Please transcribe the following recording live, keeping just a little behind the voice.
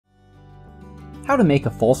How to make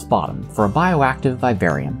a false bottom for a bioactive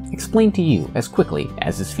vivarium, explained to you as quickly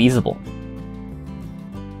as is feasible.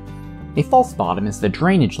 A false bottom is the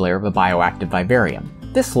drainage layer of a bioactive vivarium.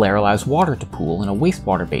 This layer allows water to pool in a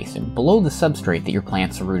wastewater basin below the substrate that your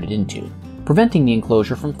plants are rooted into, preventing the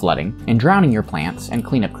enclosure from flooding and drowning your plants and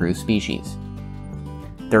cleanup crew species.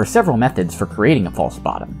 There are several methods for creating a false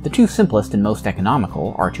bottom. The two simplest and most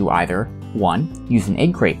economical are to either 1. Use an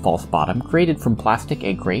egg crate false bottom created from plastic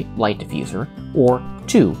egg crate light diffuser, or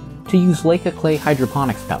 2. To use Leica clay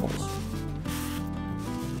hydroponics pebbles.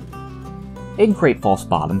 Egg crate false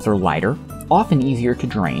bottoms are lighter, often easier to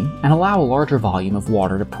drain, and allow a larger volume of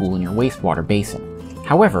water to pool in your wastewater basin.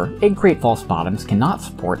 However, egg crate false bottoms cannot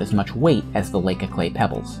support as much weight as the Leica clay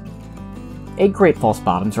pebbles. Egg crate false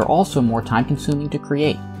bottoms are also more time-consuming to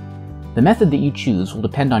create. The method that you choose will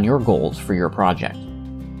depend on your goals for your project.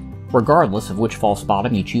 Regardless of which false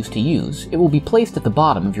bottom you choose to use, it will be placed at the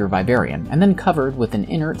bottom of your vivarium and then covered with an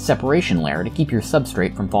inert separation layer to keep your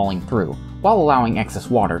substrate from falling through, while allowing excess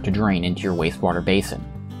water to drain into your wastewater basin.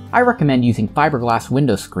 I recommend using fiberglass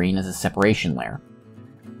window screen as a separation layer.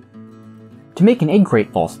 To make an egg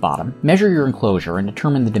crate false bottom, measure your enclosure and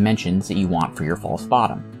determine the dimensions that you want for your false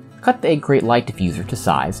bottom. Cut the egg crate light diffuser to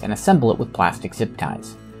size and assemble it with plastic zip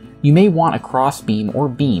ties. You may want a cross beam or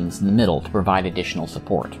beams in the middle to provide additional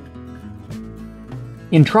support.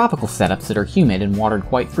 In tropical setups that are humid and watered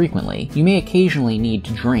quite frequently, you may occasionally need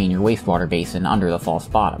to drain your wastewater basin under the false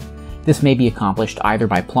bottom. This may be accomplished either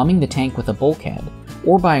by plumbing the tank with a bulkhead,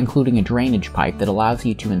 or by including a drainage pipe that allows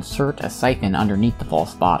you to insert a siphon underneath the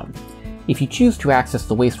false bottom. If you choose to access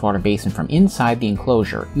the wastewater basin from inside the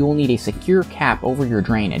enclosure, you will need a secure cap over your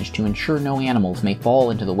drainage to ensure no animals may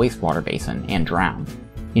fall into the wastewater basin and drown.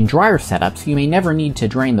 In drier setups, you may never need to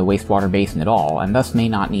drain the wastewater basin at all, and thus may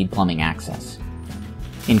not need plumbing access.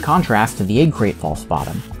 In contrast to the egg crate false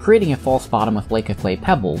bottom, creating a false bottom with Leica clay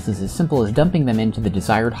pebbles is as simple as dumping them into the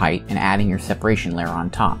desired height and adding your separation layer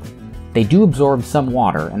on top. They do absorb some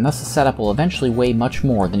water, and thus the setup will eventually weigh much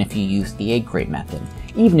more than if you used the egg crate method,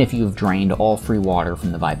 even if you have drained all free water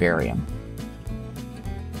from the vivarium.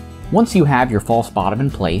 Once you have your false bottom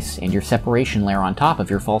in place and your separation layer on top of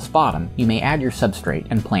your false bottom, you may add your substrate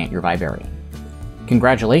and plant your vivarium.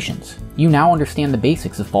 Congratulations! You now understand the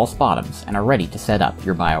basics of false bottoms and are ready to set up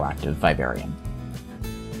your bioactive vivarium.